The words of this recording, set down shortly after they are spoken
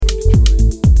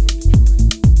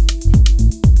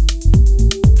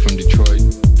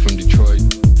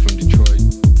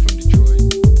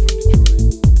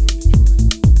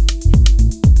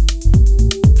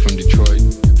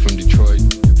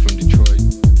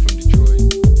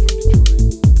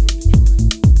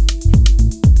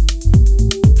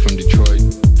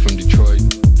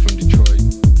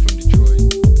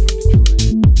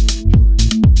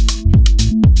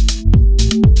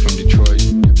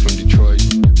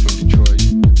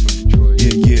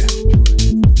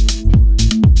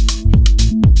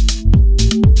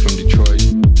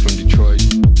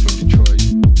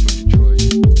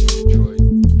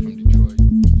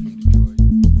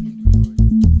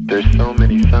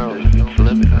sounds,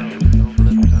 limitless.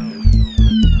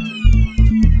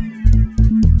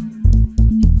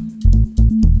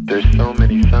 There's so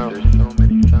many sounds.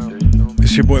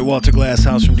 It's your boy Walter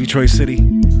Glasshouse from Detroit City.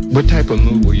 What type of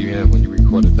mood were you in when you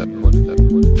recorded that?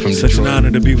 From Such Detroit, an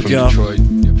honor to be with y'all.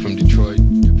 From Detroit.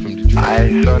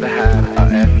 I sort of had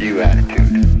a FU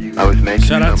attitude. I was making.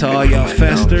 Shout out to all y'all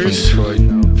festers.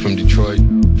 From Detroit.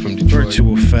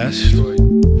 Virtual Fest.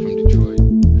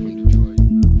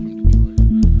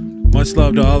 Much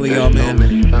love to all of y'all, man.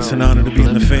 It's an honor to be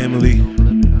in the family.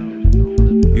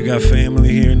 You got family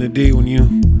here in the D when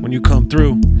you come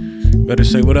through. Better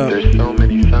say what up. There's so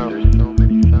many sounds.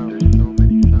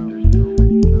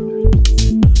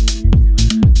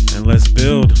 And let's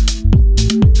build.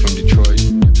 From Detroit.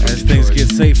 As things get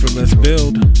safer, let's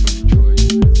build.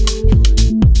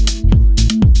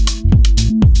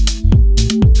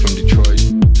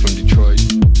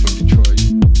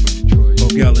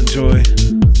 Hope y'all enjoy.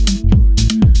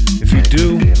 If you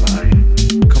do,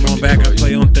 come on back. I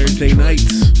play on Thursday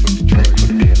nights.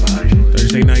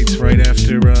 Thursday nights right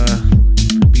after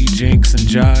B Jinx and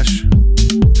Josh.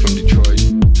 From Detroit.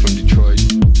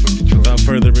 Without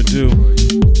further ado,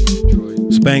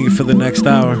 let's bang it for the next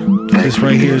hour. This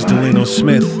right here is Delano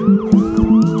Smith.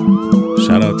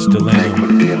 Shout out to Delano.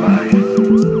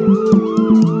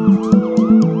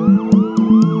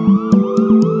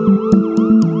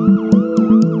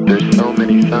 There's so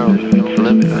many sounds,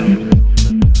 limitless.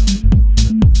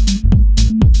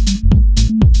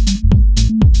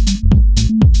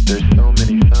 There's so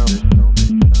many sounds.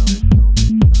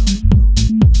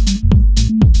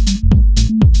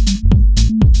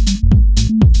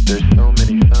 There's so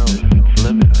many sounds,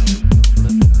 limitless.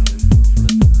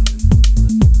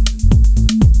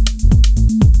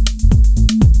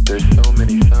 There's so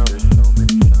many sounds.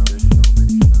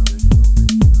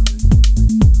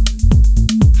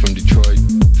 From Detroit.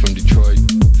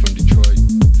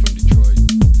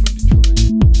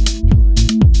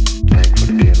 Thankful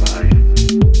to be alive.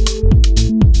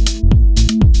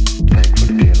 Thankful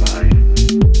to be alive.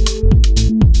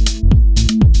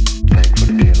 Thankful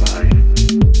to be alive.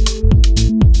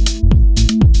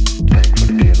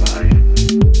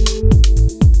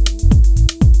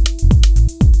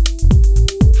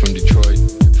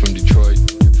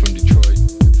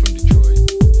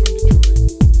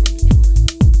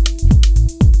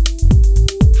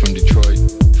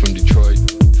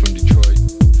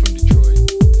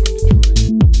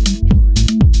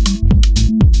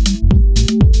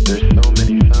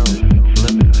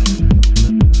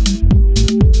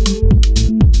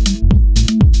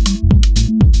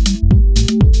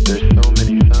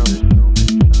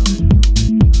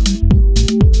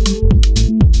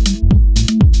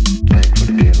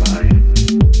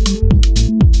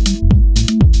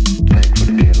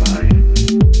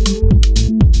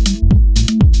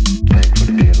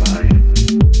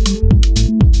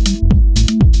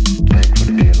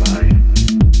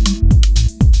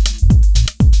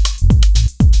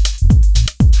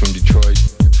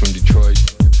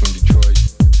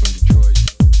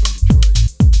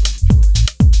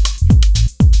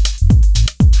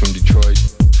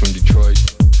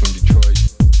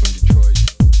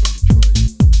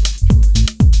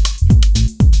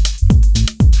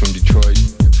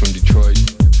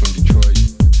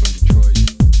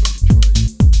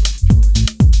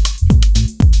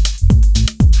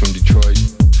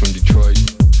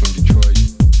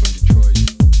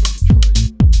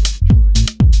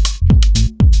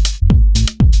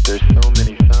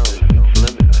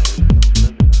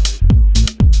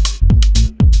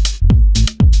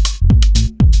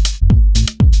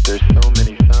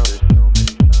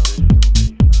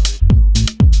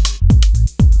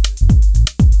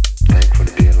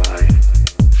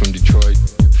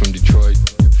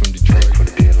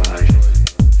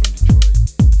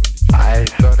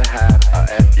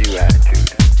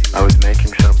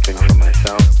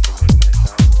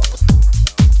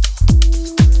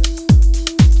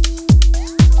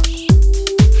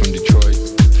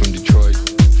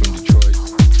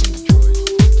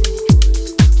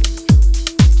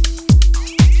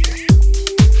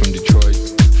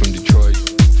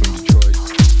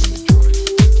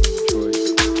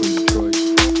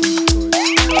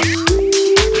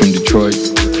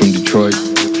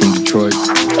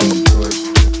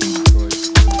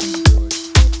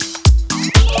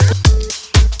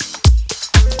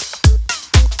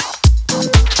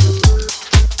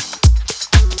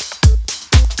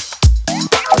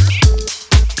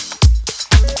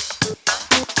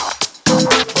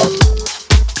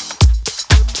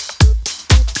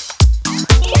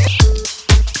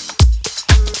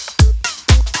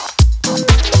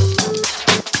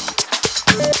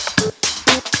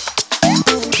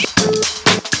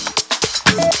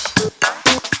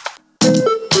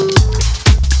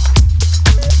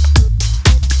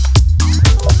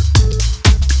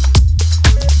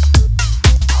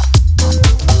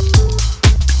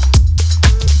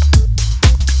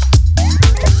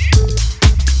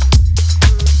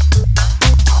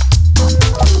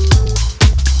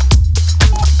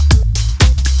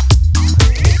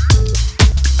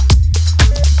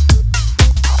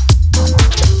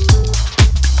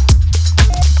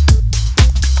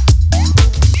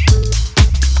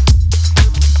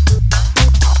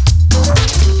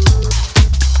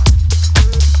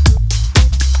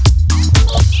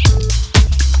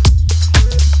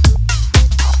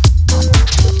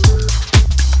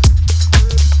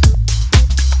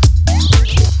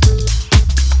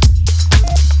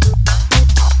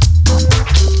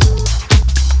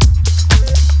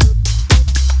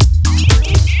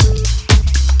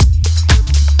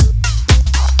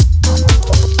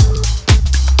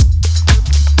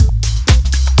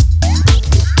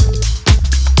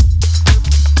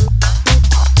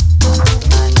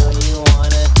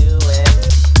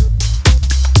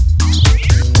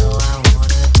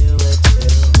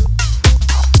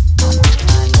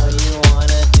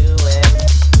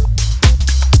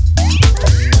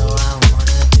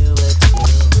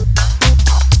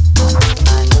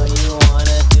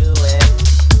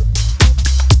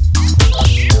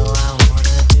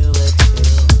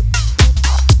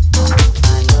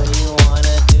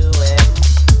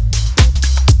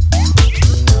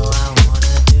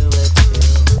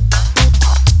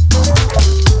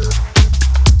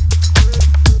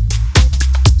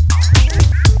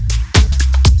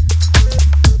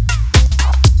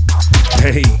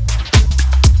 Hey.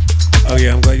 Oh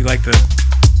yeah, I'm glad you like the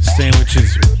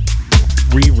sandwiches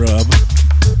re-rub.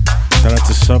 Shout out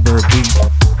to Suburb Beat.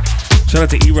 Shout out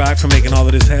to E-Rock for making all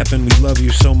of this happen. We love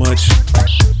you so much.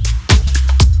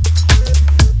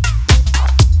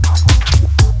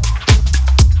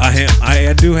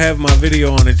 I do have my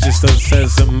video on it, just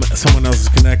says someone else is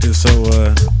connected, so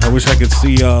I wish I could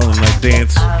see y'all and like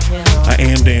dance. I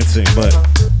am dancing, but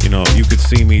you know, you could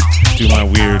see me do my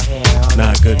weird,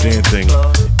 not good dancing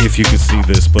if you could see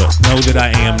this, but know that I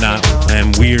am not. I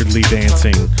am weirdly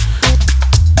dancing.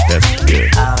 That's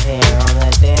good.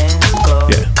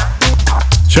 Yeah.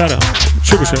 Shout out.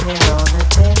 Sugar Show.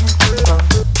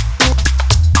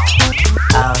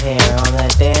 Out here on the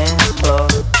dance floor.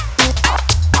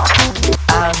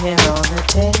 Out here on the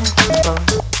dance floor.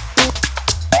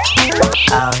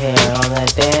 Out here on the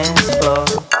dance floor.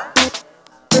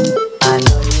 I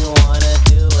know you wanna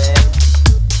do it.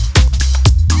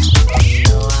 You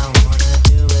know I wanna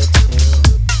do it too.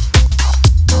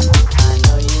 I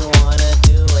know you wanna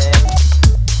do it.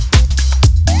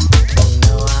 You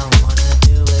know I wanna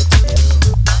do it too.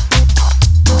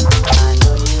 I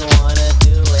know you wanna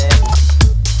do it.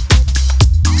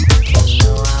 You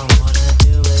know I wanna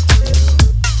do it too.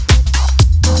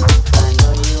 I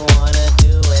know you wanna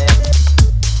do it.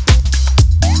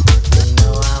 You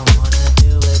know I wanna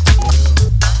do it too.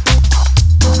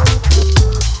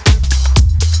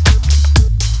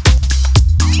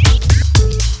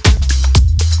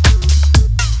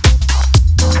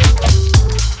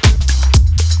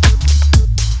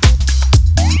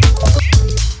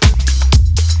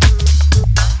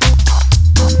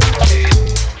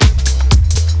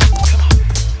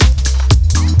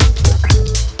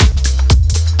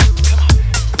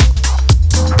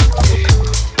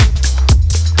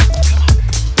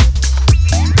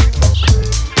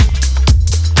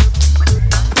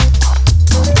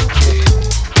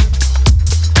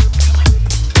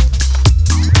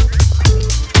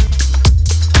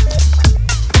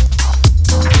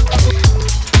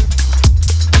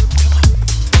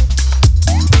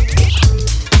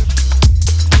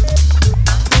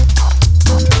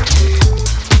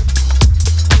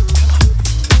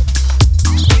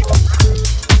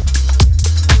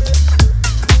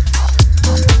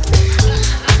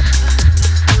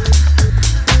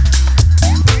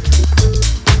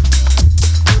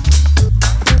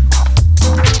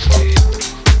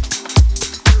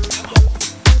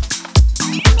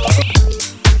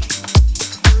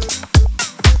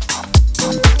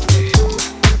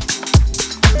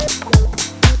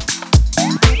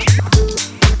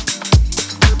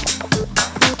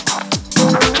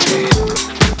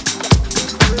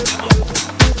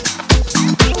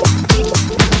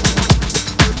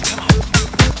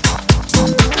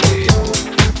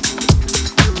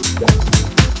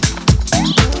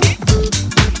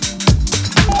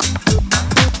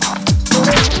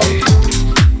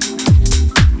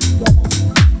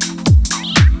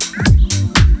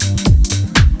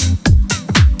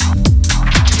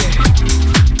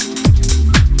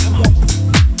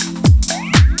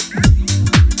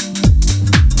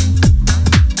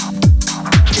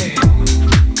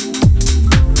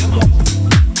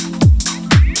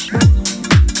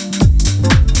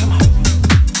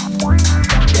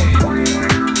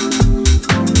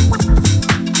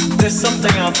 There's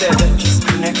something out there that just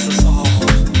connects us all.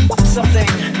 Something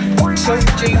so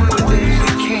deep within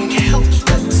we can't help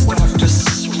but start to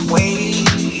sway.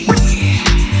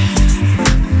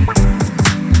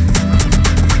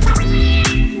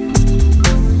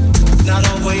 Not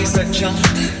always a jump,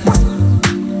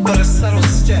 but a subtle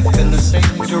step in the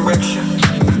same direction.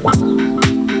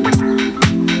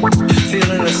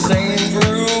 Feeling the same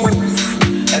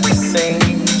groove at the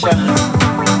same time.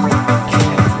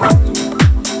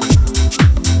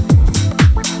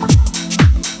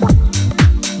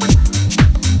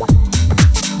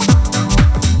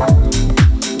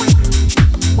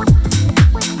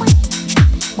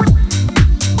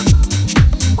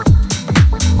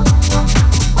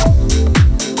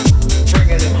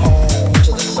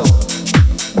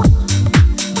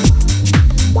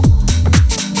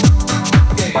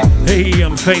 Hey,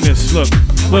 I'm famous. Look,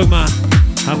 ma,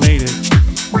 I made it.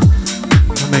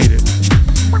 I made it.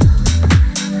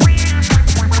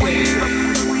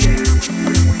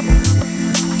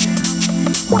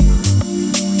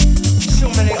 So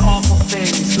many awful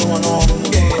things going on in the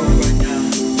world right now.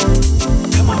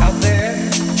 Come on, out there,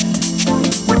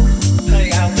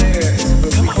 honey, out there is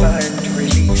where we find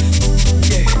relief.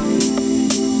 Yeah,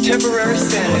 temporary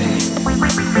sanity.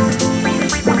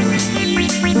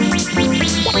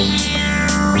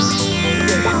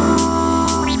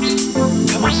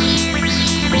 Come on.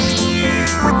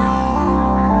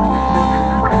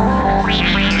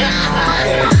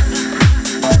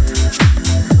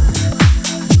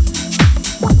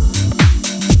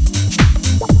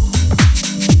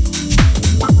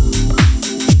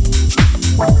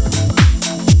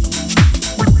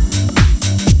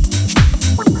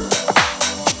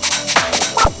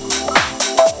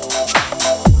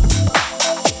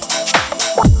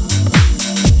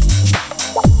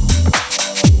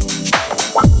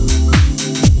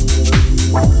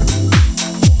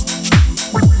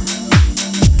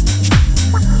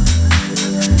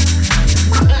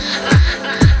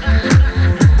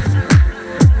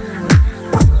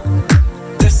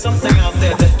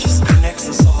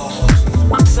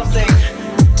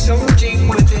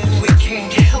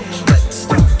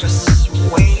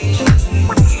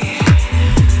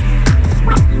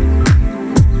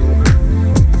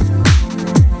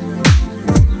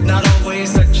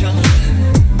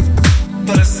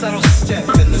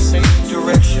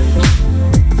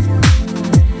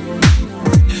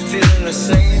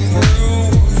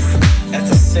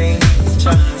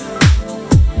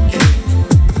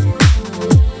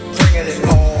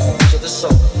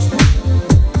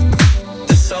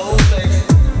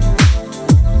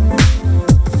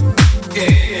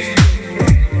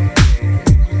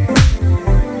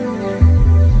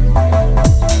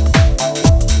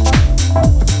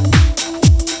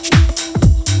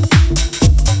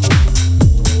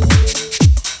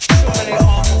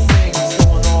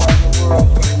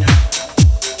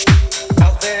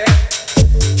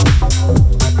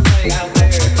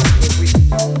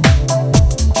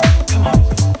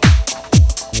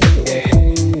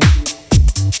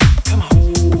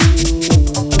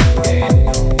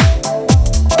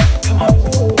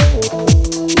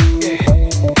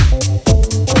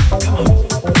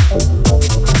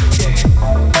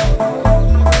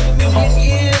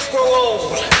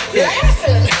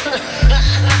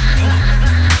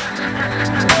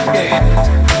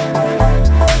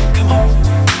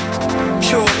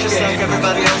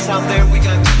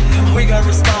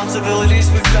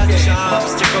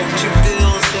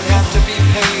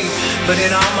 But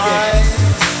in our minds,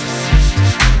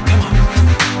 come on,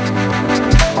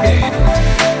 yeah,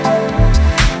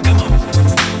 come on.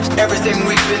 Everything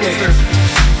we've been through,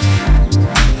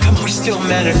 come on, we still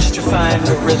manage to find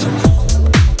a rhythm.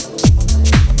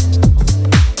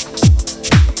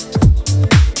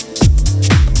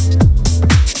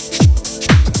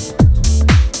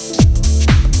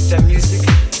 That music,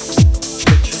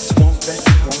 it just won't let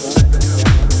go.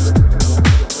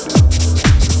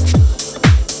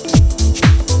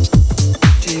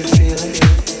 Do you feel it?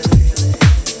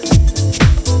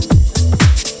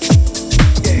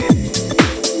 Yeah.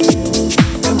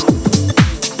 Come on.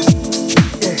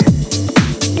 Yeah.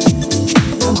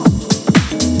 Come on.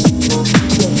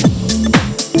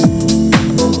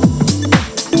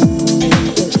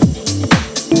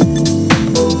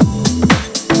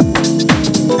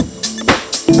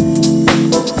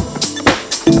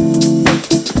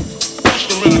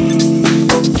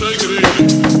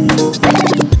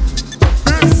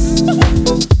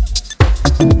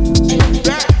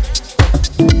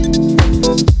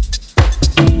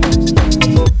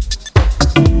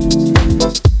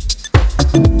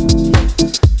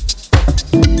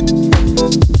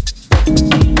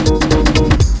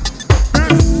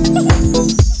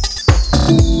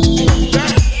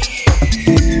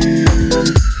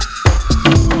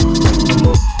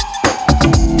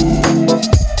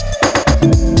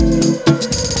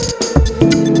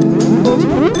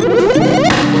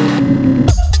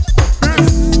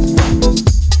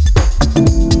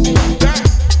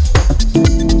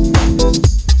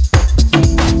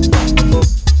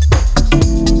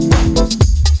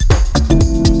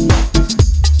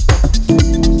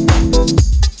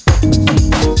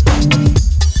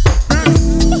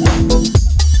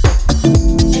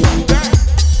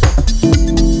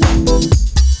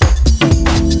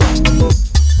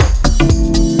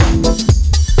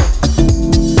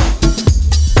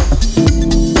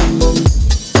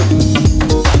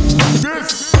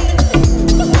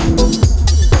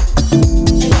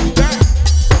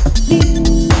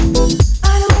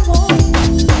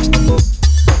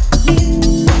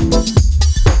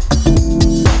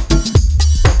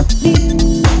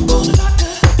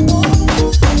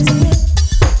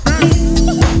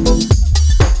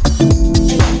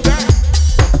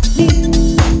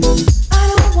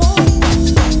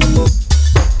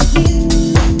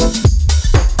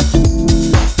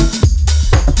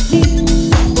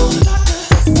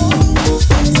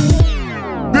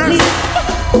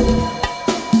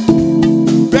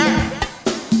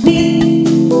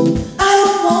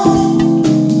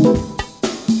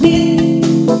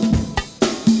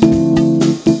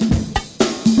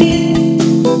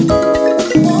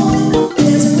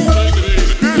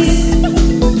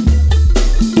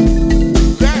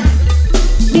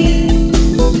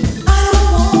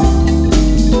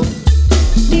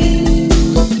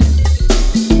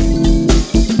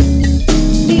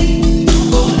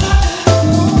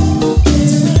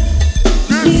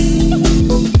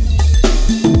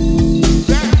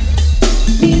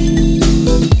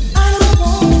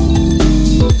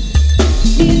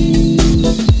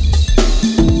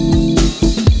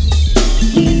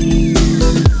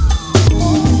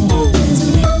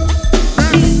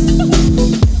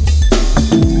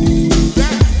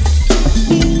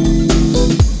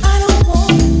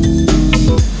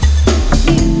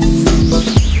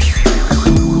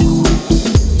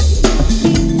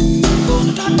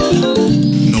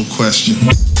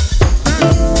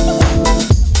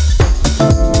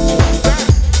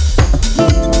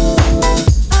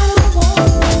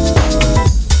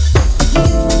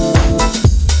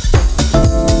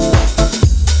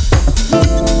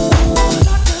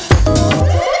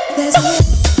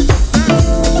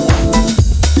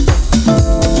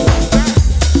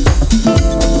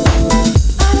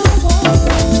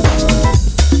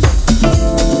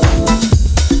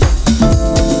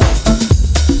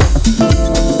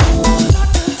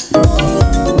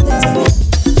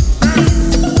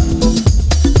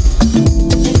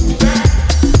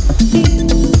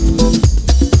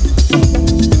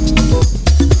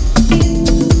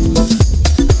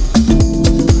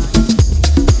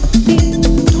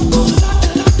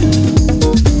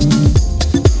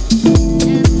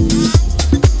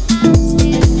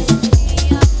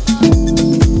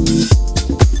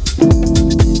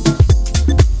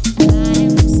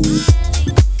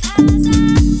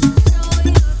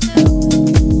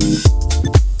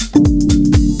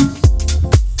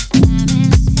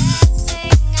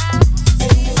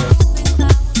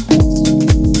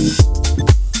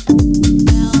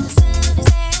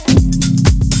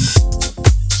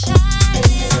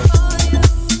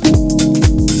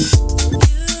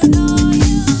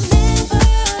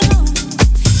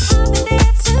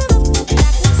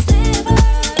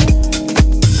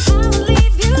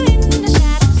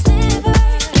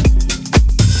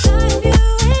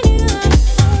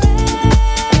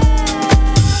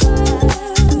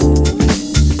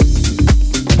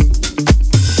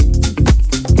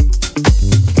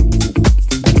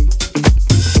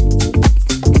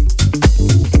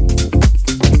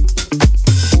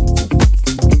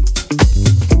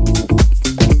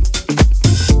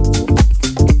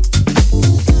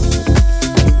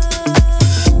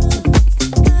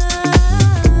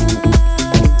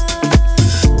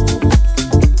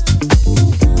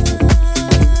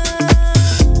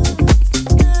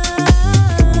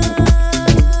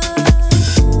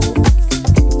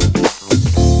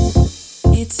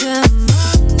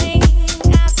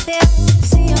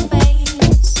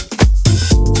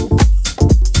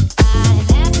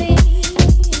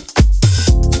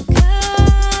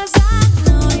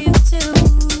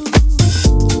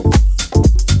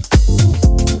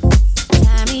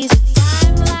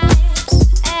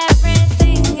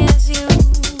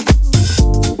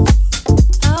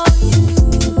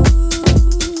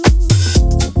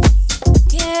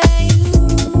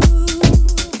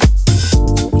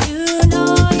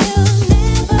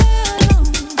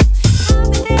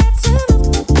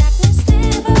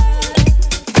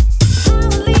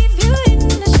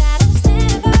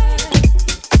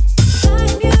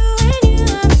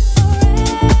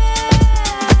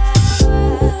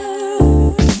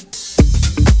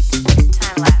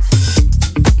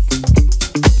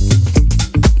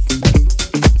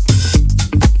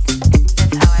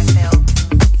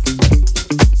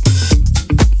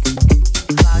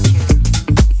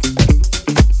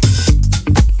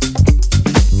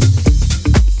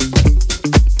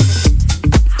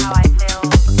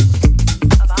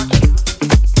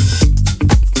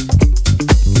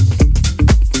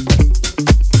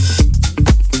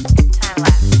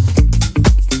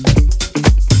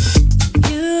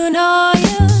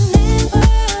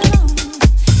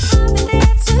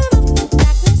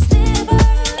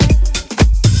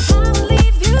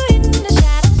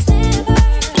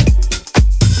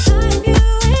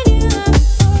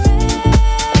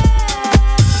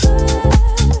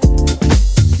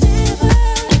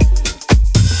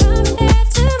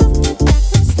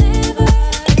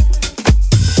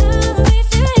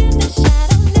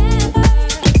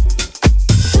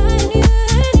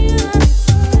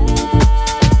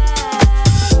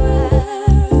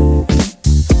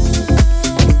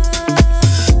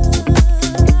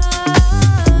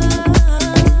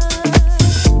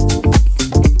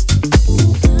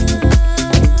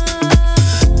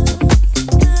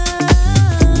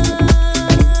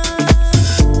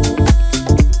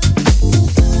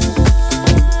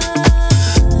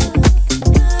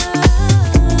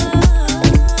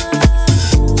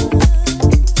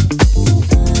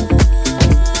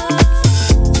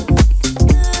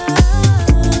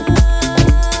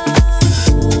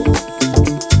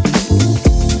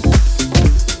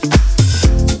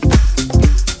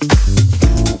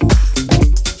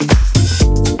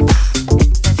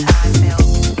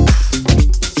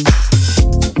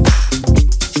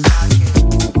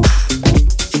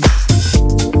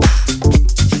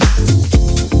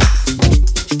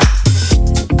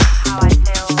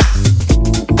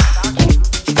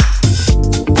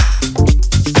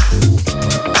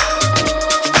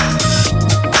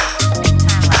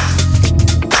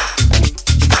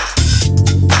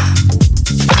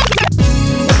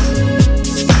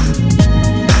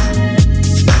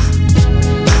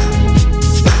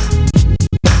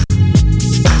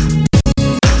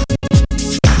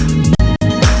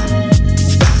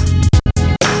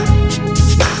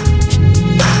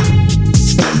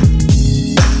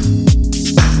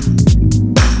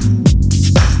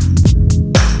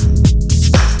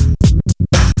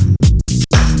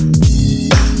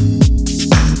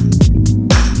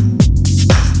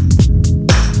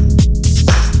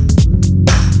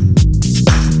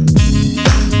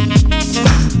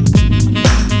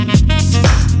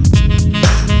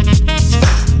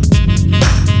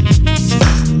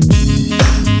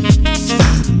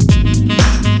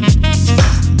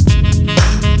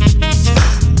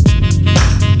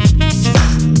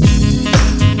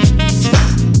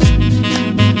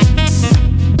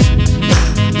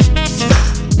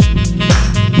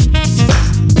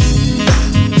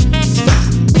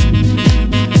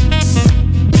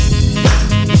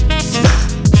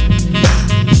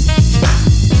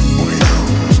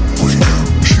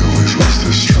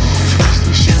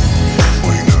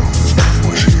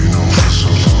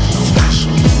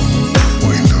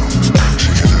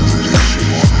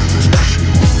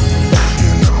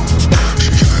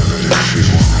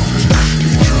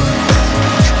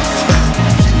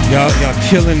 Y'all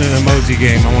killing the emoji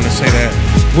game. I want to say that.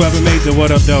 Whoever made the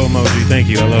what up though emoji, thank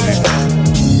you. I love you.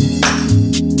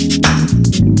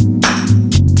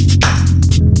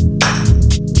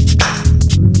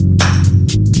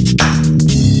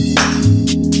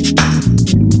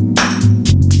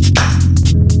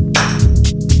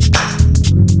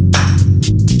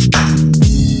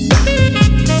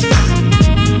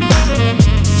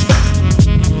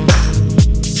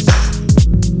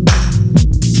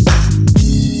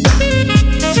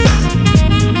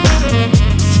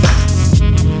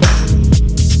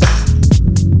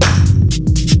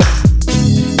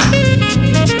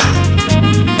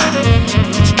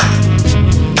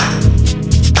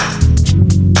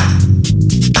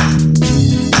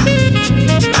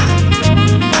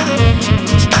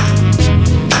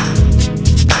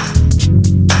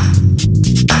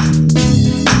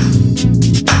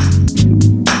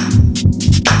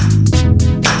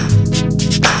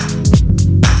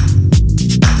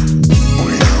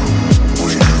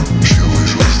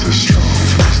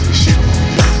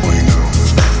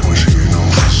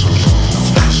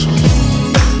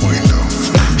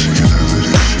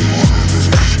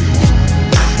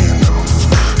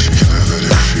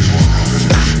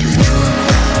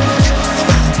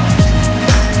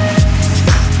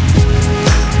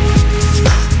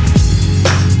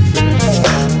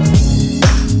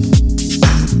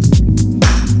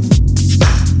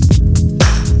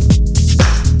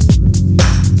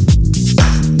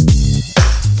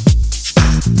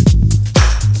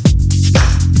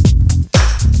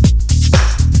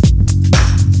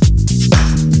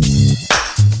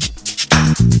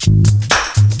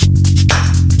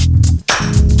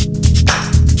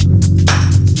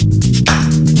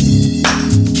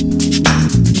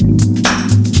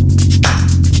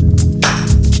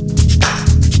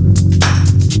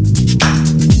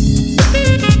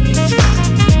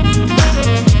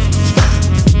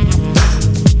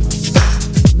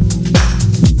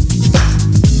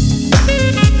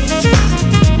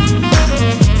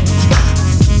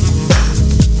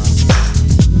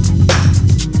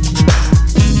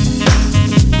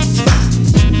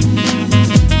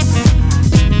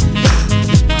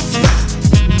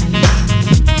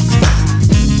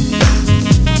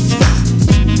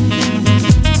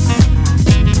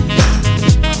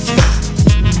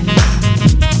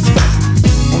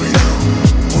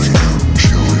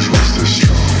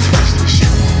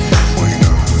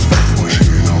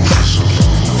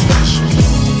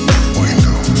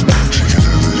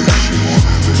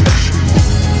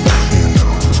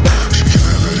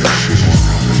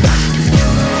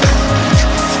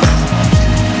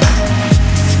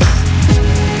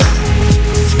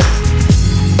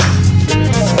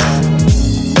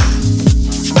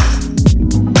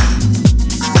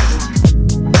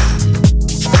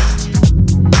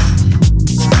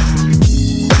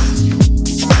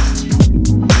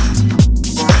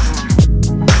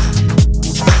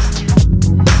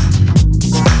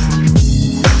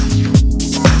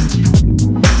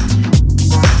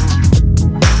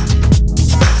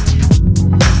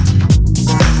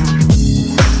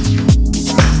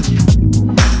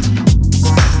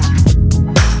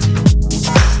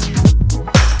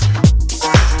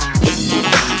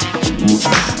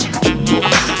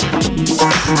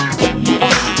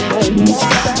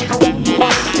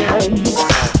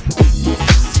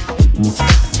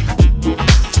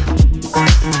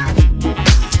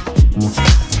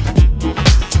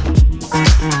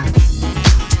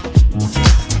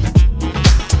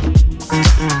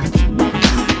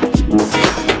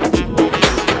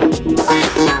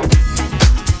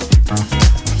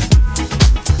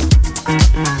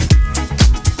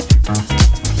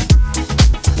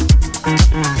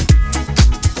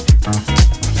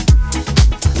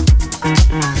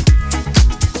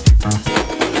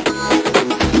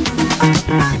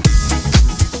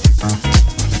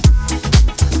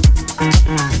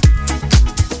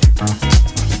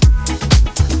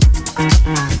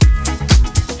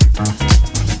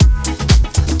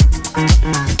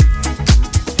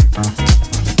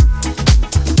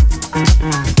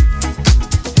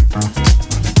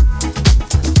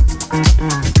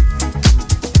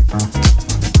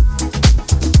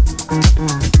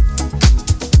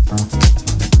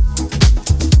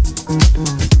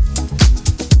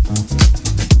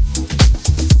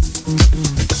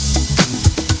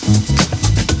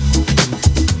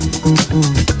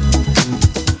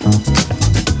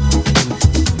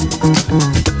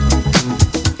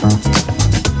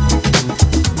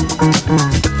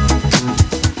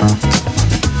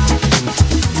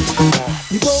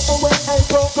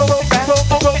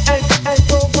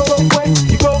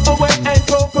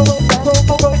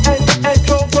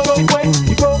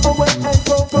 You go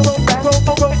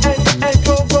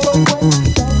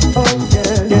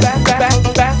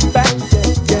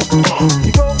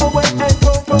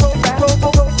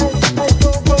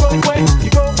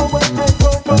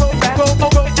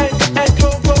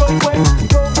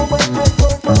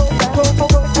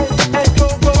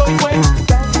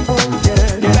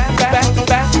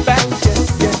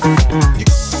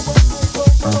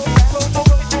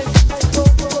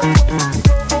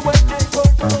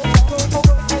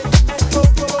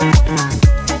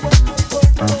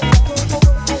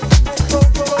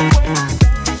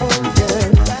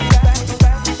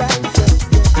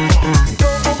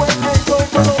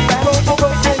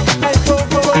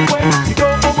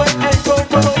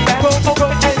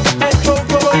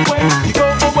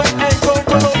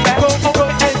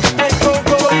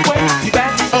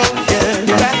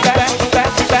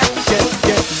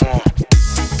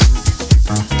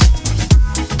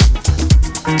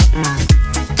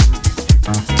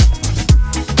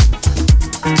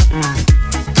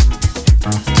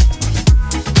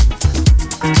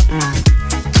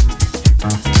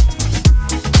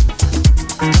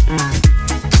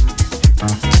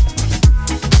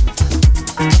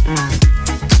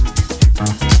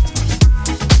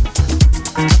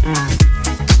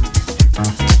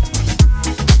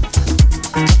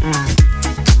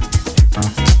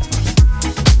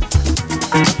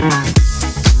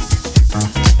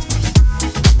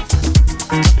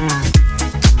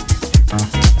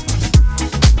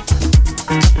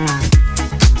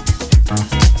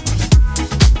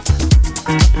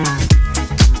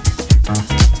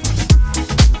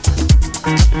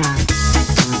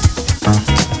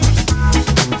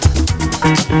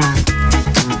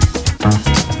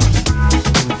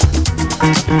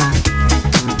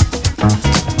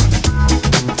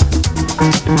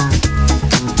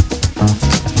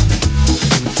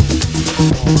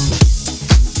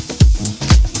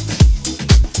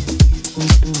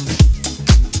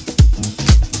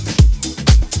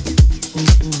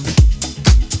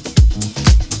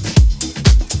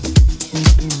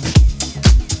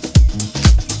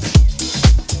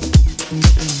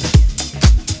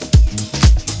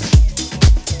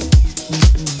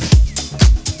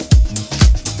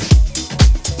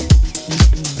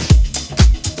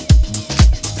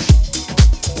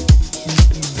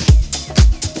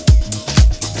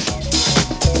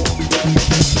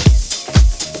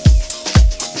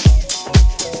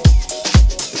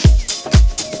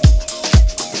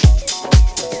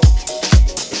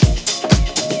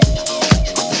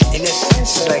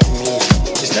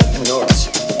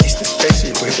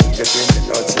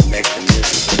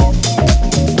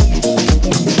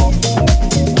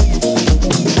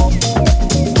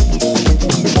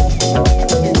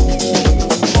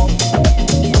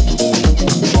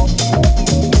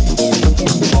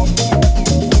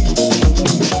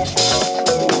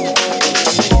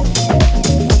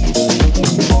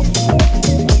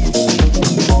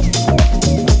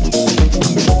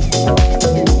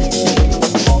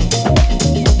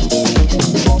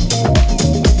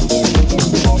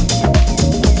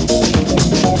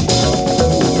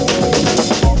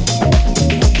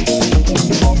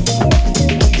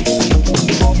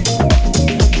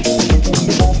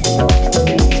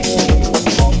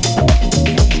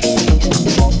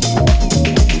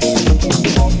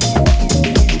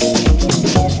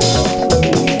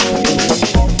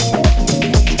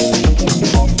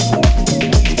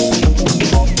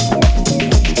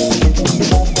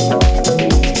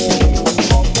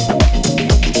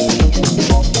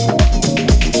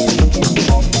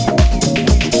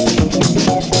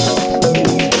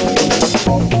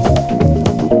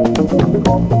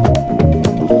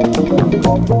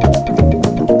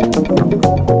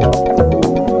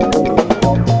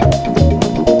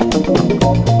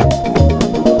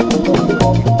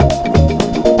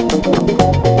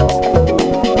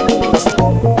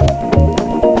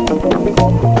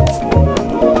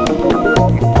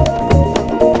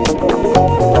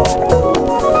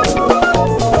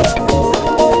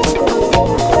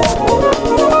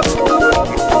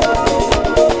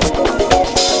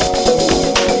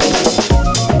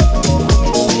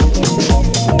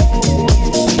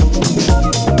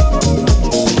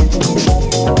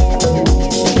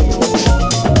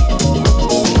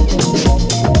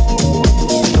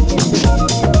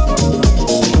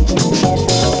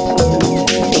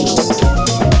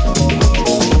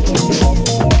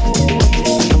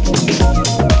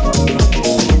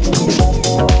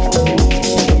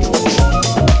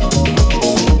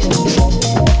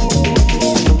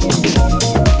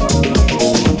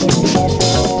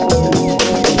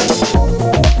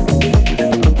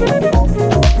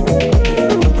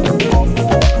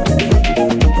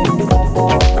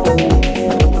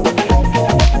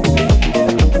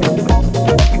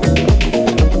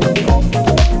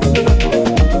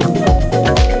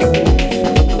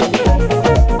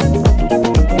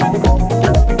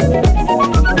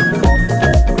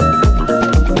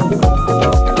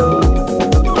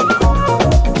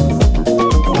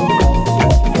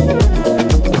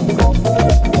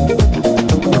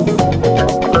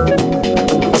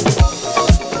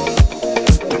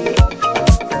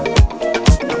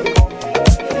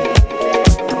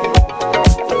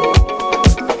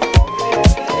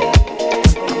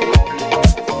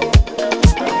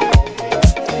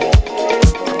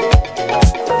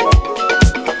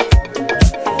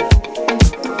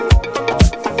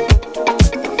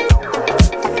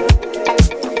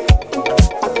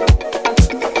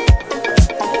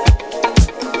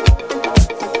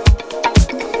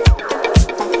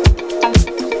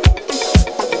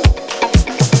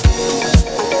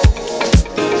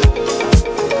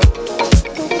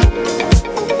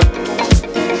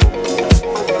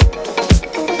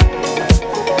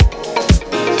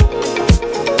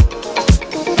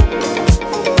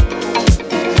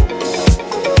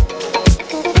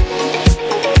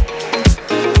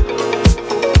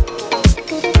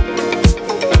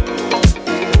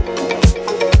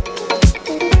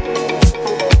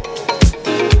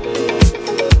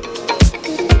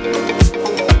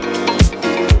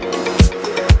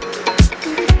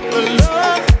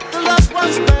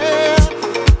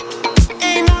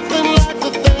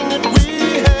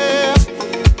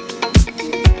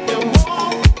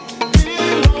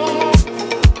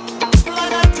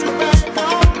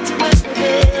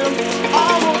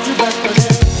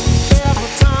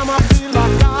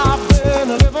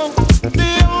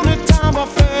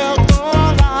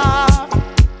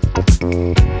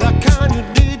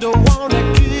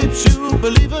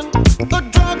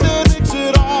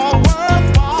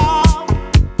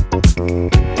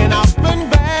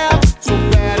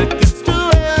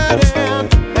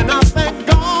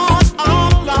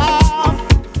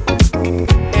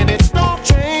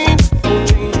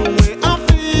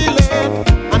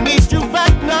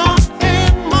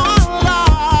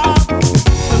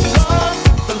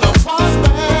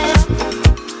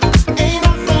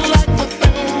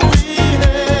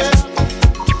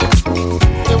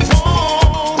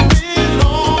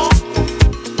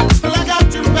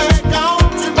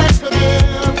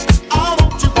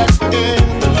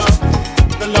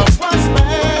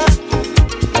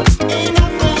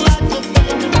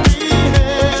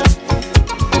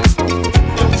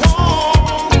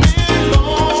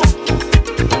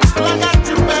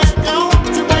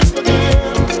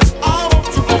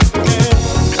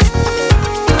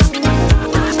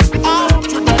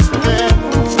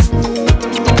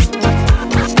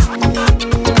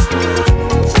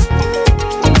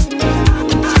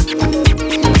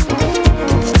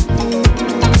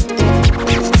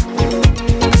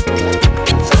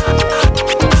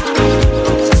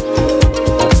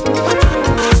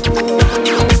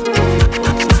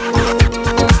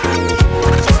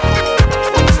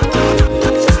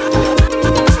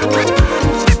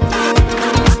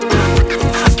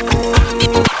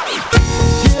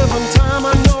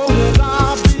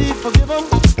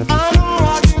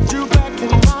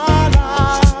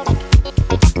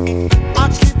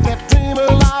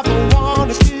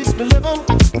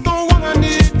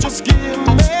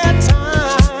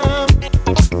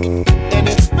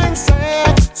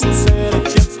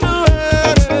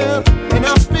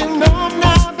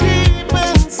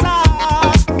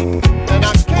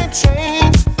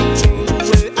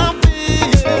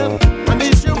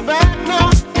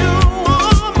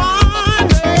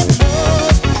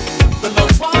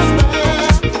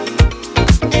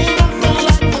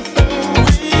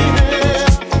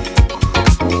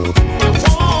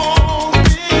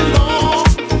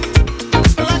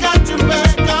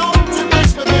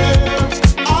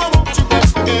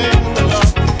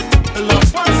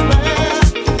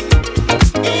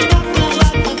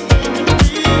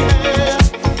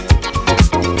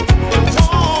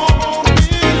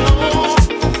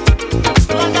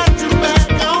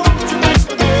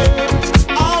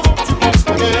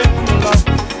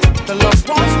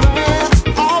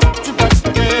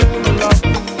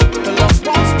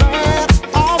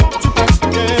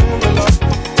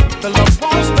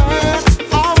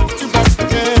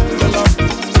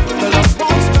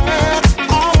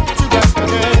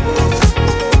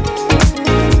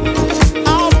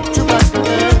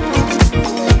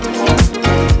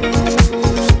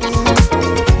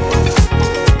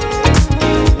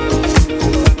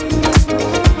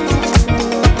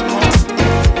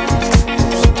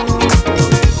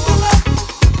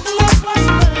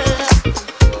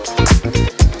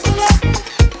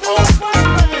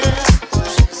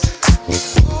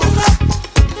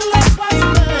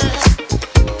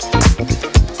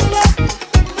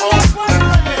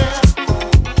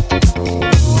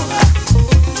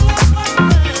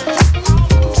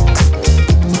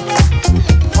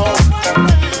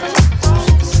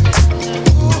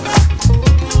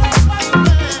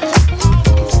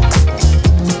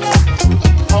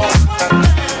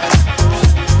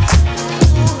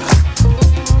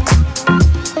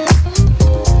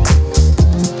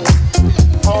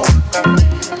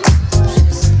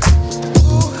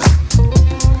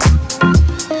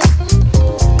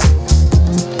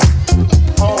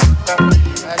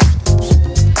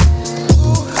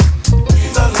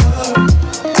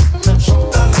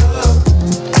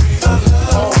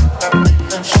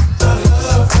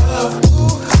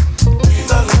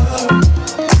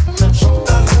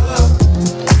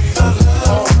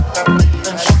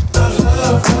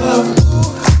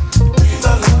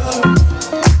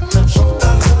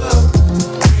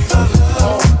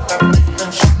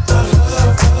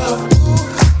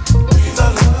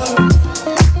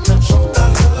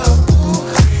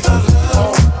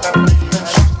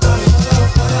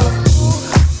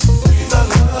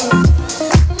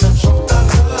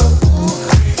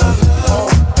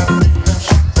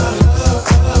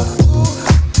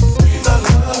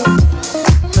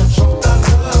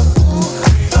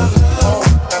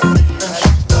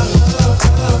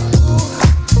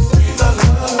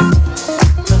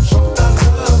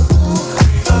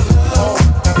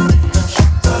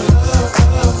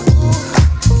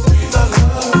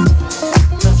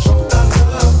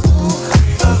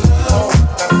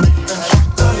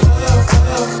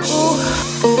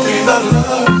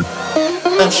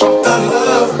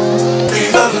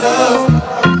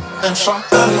and show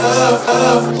that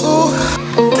love. Ooh,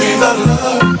 be that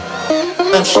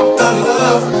love and show that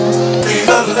love. Be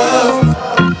that love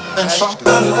and show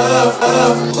that love.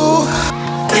 Ooh,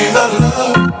 be that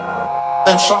love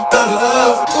and show that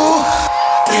love. Ooh,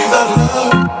 be that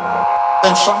love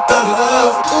and show that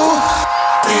love. Ooh,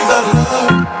 be that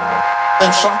love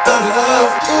and show that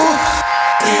love. Ooh,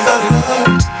 be that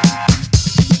love.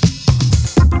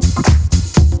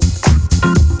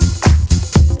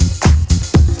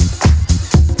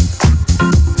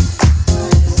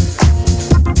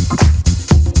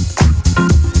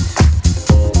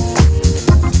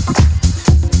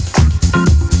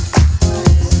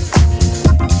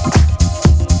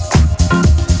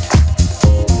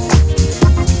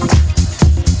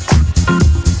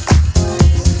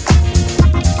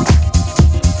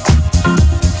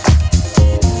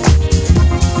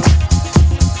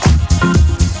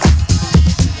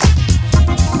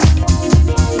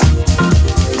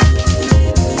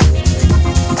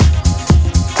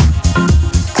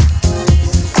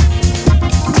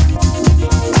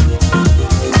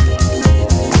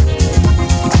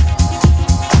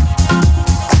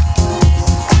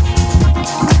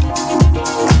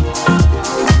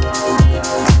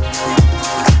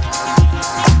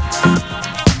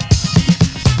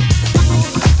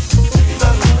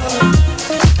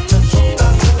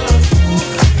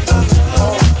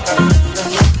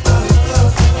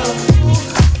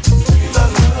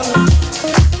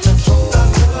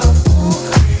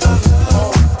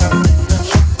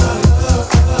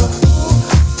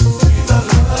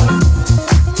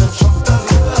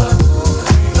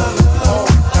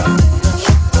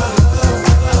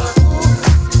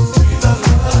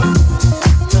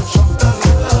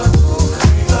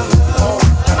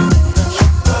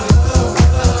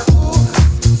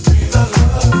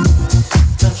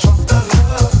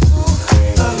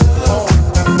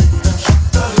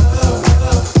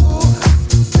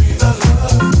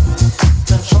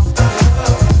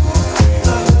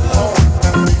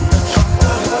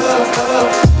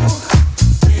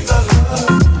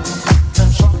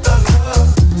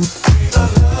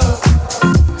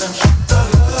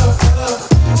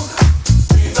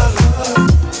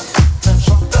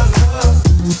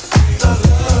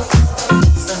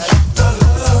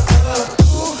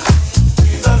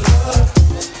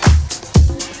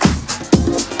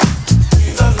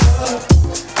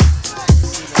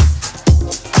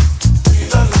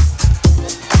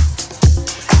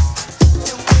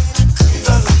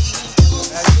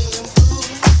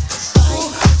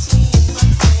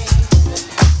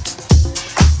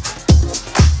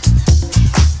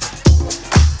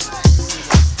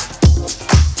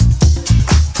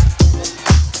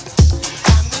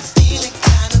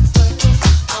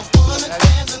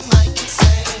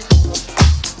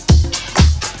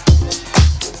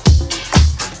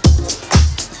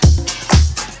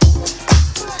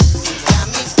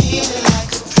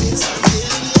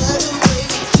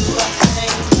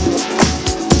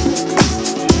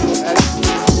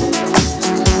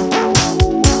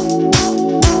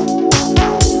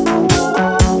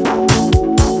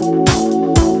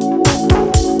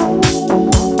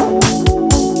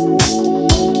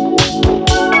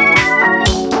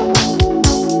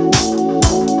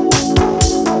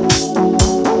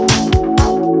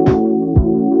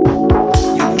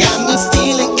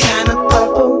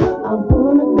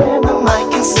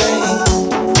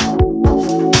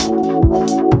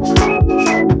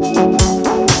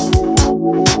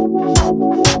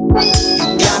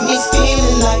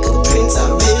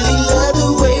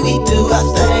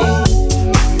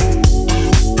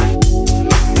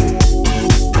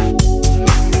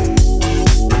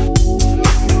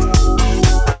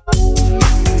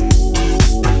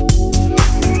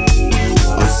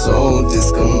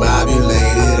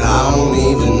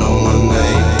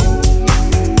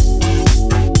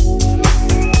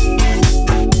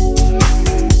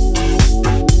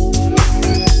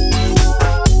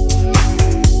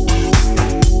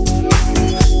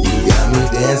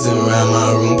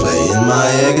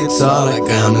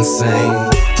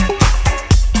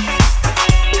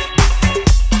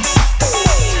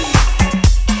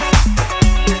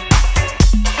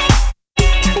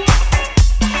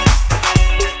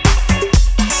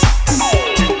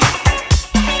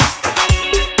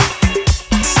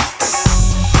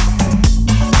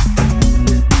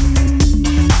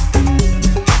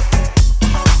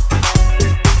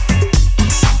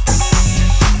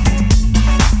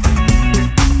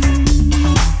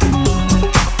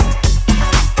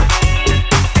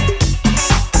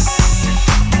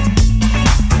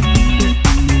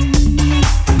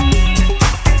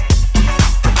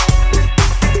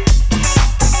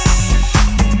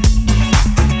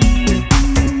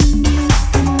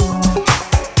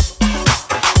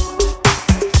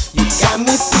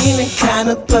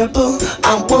 kind of purple.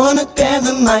 I wanna grab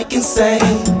the mic and say,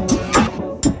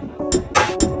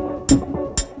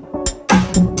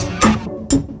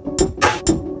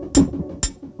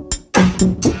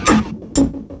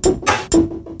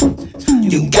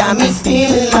 you got me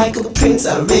feeling like a prince.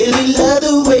 I really love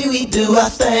the way we do our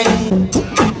thing.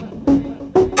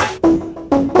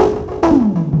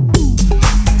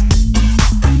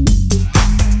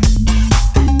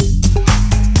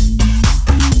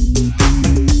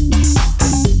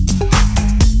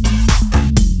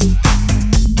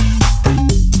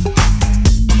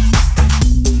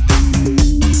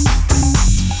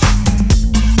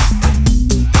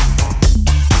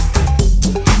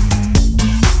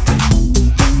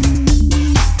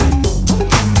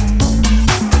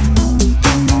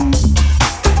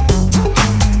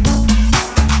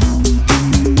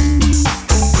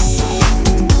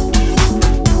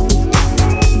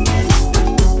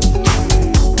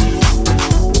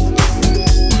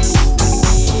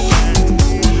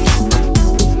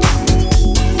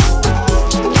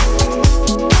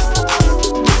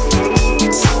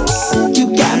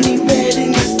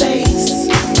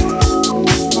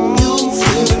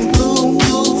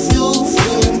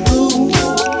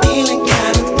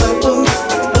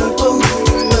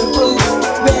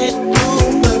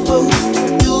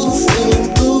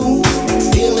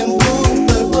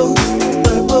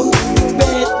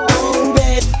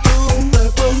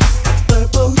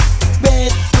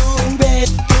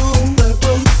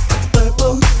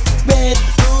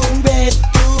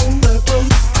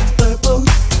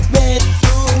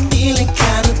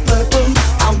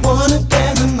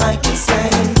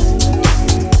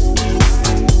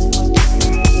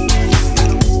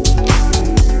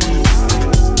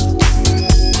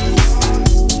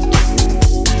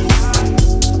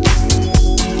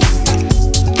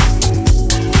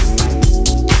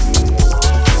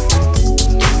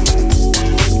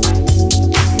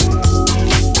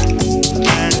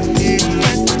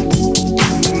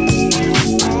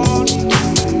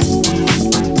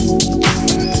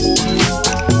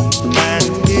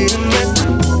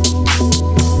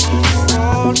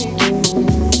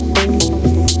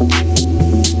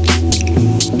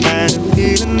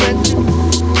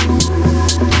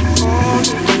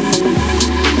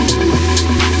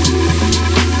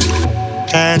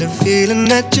 Had a feeling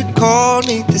that you called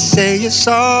me to say you're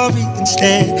sorry.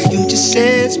 Instead, you just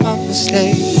said it's my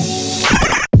mistake.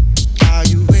 Are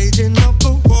you waging up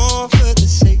a war for the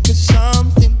sake of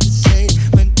something to say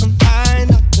when I'm trying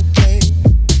not to play?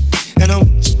 And I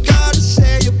what you gotta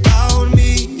say about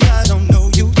me, I don't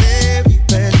know you very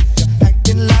well if you're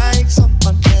acting like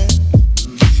someone else.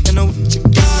 And I what you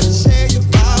gotta say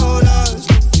about us,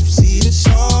 don't you see this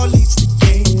all leads to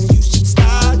games? You should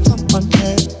start someone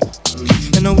else.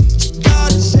 And I what you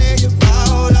gotta say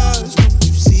about us, don't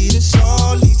you see this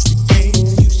all leads to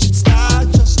games? You should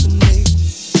start trusting me.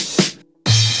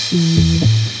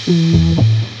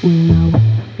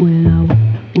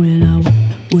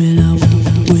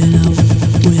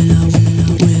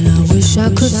 Wish I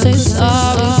could say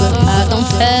sorry, but I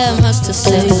don't have much to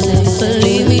say.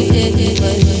 Believe me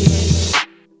anyway.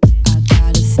 I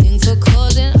got a thing for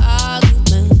causing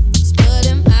arguments, but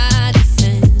in my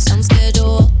defense, I'm scared to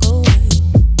walk away.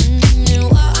 And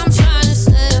what I'm trying to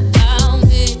say about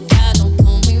me, I don't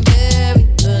know me very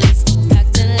well if I'm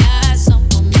acting like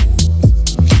someone else.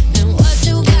 And what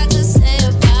you got to say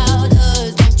about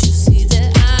us, don't you see that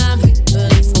I'm real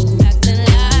if I'm acting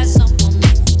like someone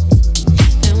else?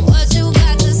 And what you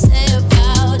got to say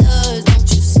about us, don't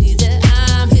you see that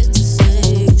I'm here to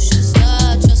say you should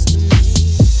start trusting me?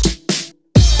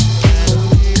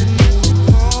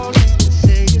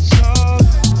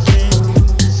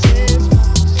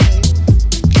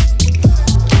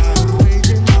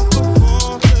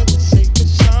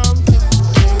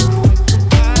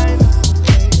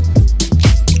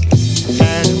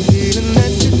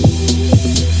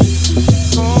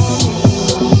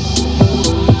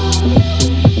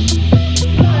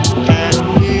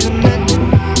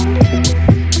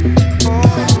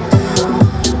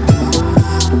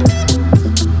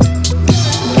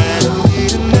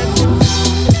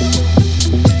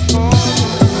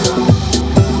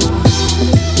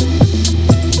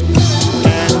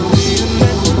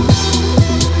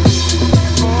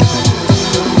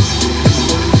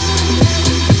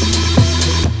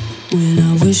 When I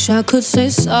wish I could say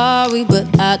sorry,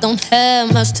 but I don't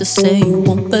have much to say. You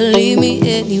won't believe me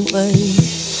anyway.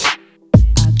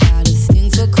 I got a thing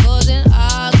for causing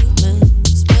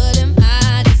arguments, but in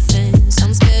my defense,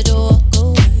 I'm scared to walk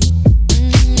away.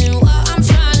 And what I'm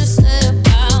trying to say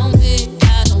about me,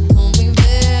 I don't know me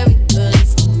very well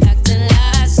if I'm acting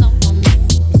like someone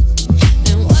else.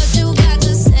 And what you got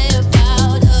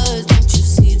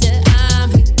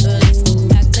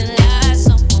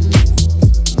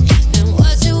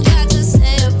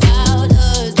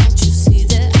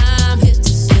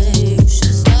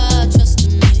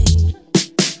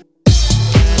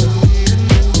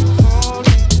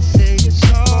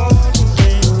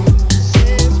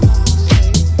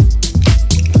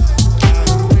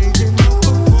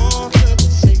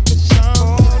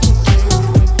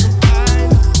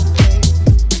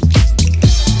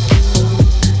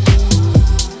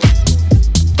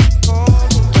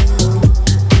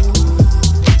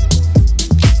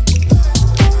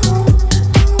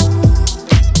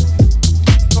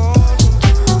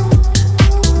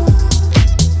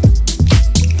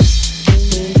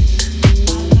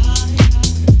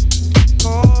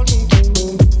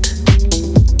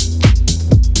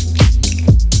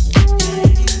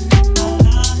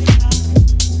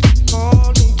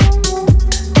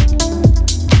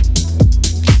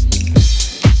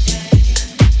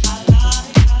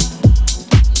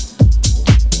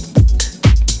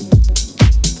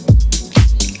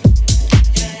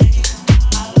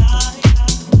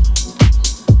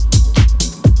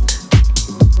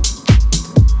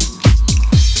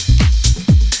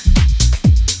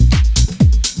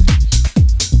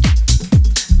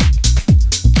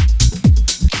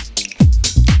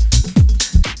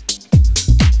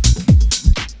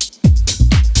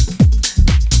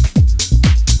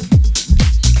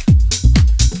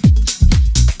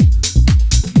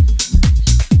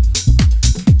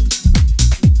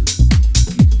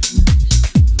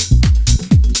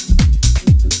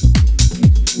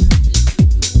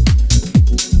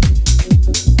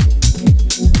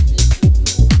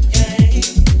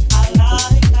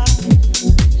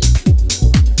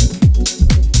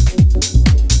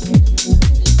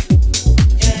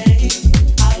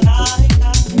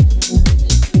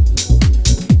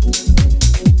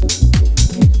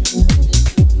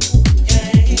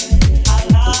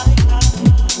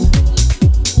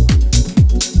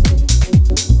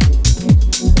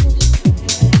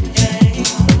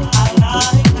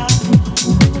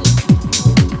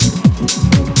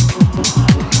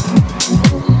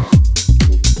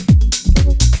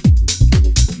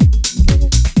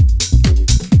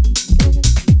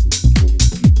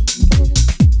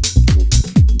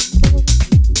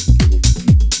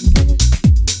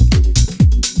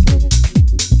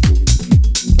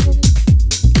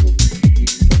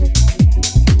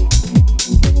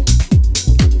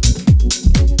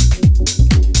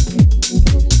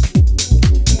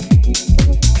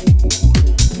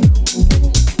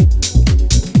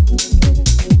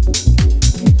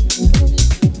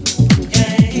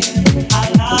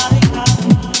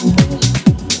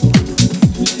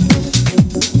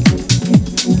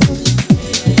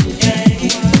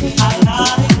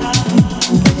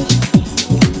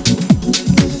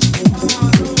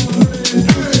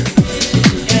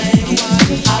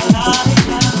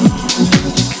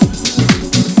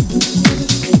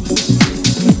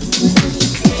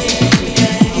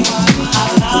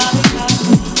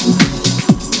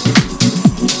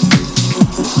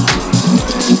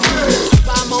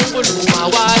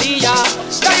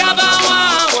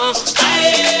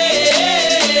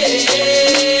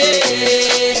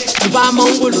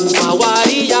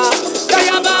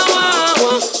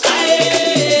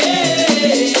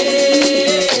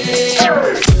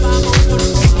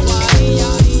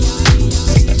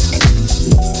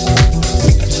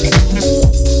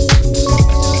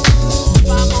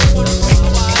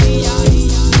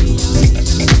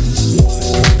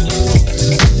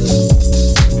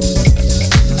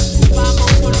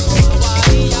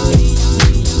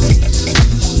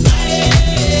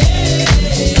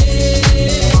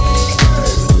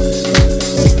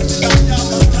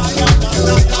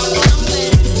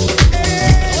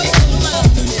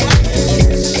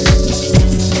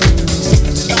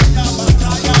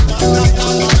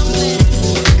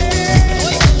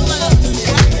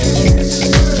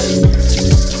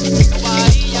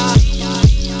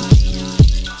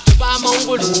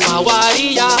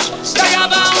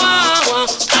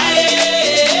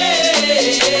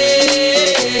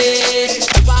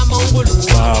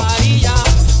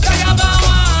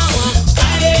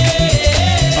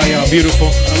Beautiful.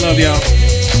 I love y'all.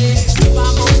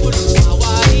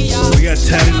 We got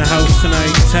Ted in the house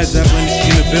tonight. Ted Zeppelin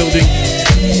in the building.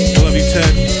 I love you,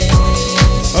 Ted.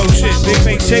 Oh shit, Big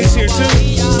Face Chase here too.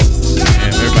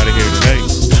 And everybody here today.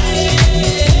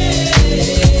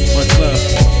 Much love.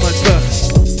 Much love.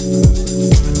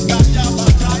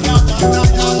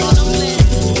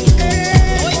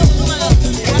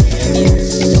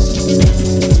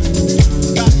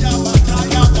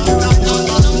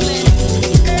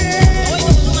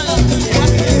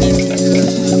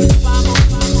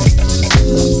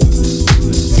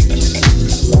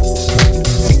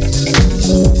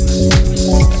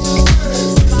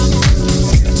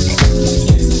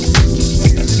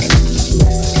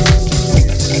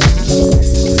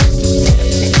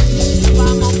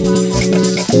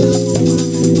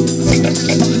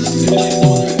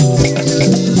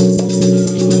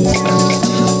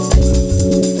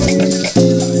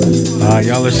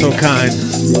 Y'all are so kind.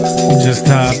 Just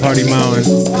Party Mountain.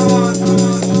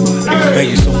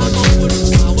 Thank you so much.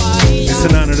 It's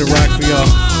an honor to rock for y'all.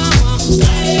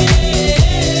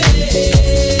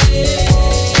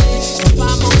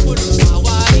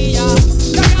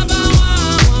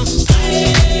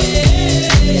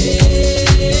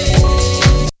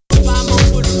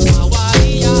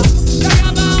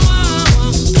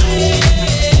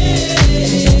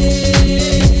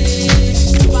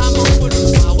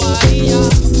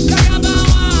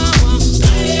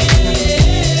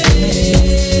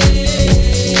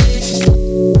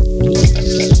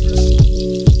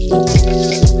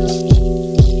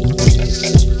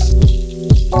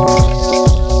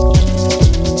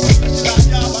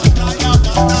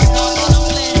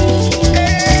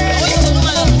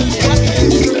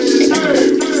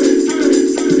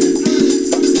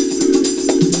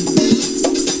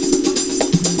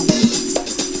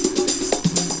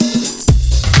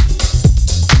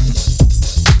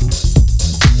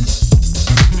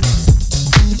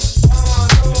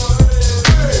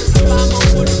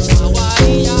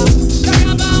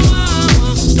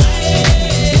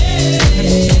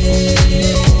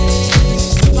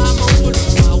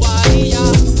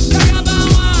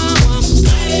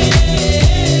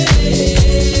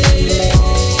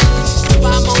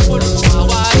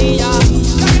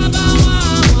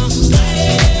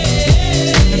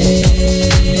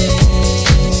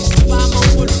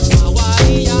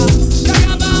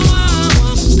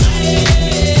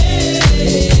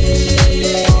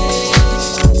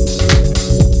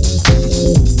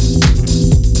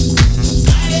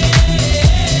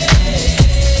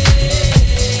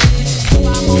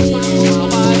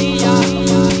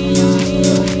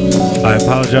 I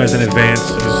apologize in advance.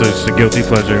 It's a guilty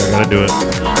pleasure. I gotta do it.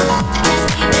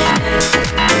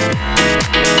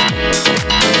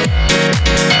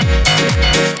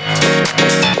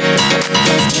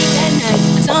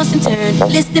 Toss and turn,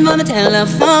 listening on the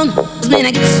telephone. Cause when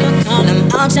I get your call,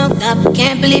 I'm all choked up.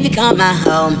 Can't believe you called my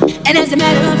home. And as a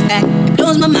matter of fact, it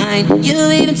blows my mind.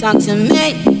 You even talk to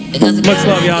me. Because much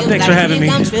love, y'all. Thanks for having me.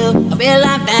 A real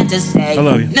life fantasy. I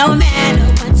love you. No matter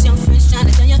what your friends trying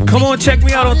to tell you. Come on, check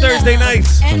me out on Thursday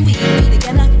nights. And we be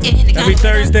together in the Every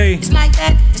Thursday. It's like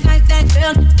that,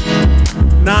 girl.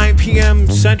 9 p.m.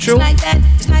 Central.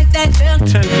 It's like that, girl.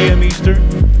 10 p.m. Eastern.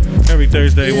 Every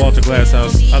Thursday, Walter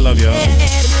Glasshouse. I love y'all.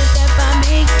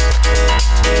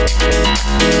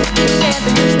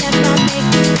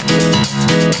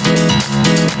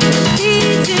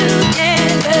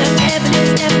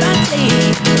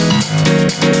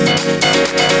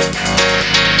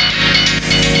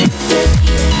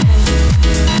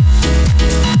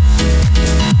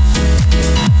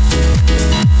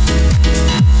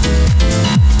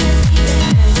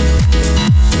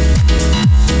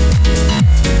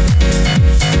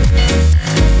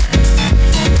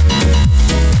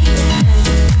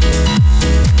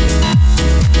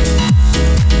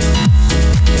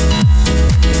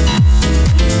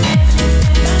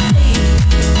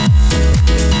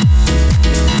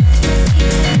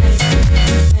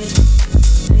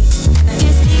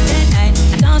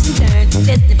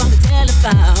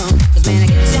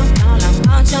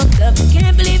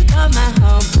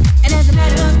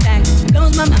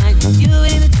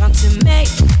 to me.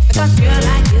 Because girl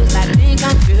like you's like a dream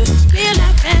come true. Feel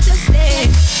like fantasy.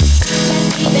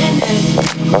 Let's keep it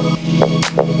night.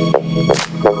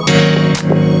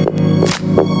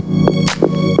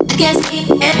 Let's keep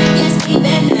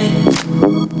it night.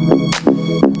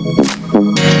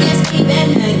 Let's keep it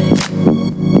night.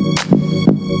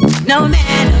 No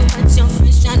matter what your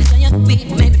friends trying to tell you, we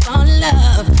maybe fall in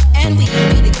love, and we can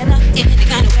be together in any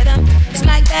kind of weather. It's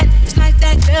like that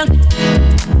girl.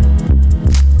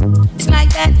 It's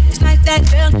like that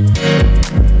girl.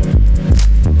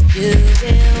 You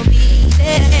will be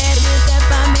there every step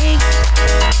by me.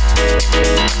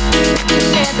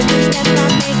 Every step by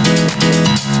me.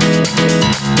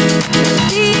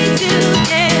 Be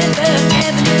together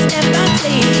every step by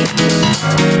me.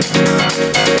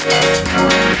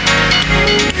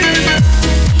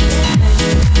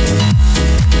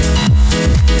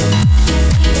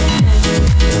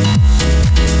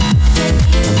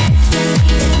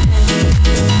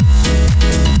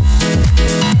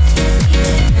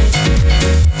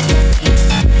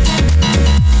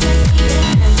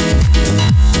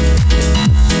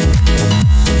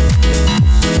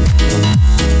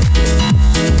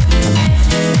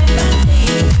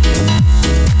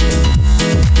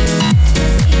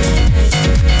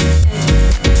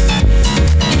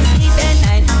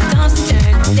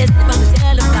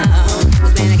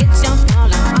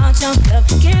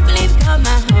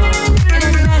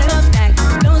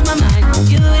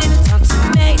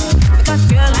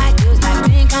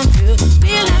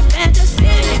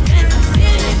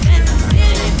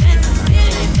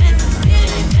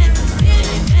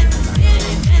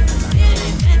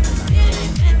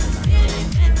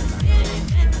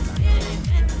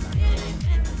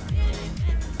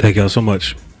 Thank y'all so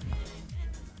much.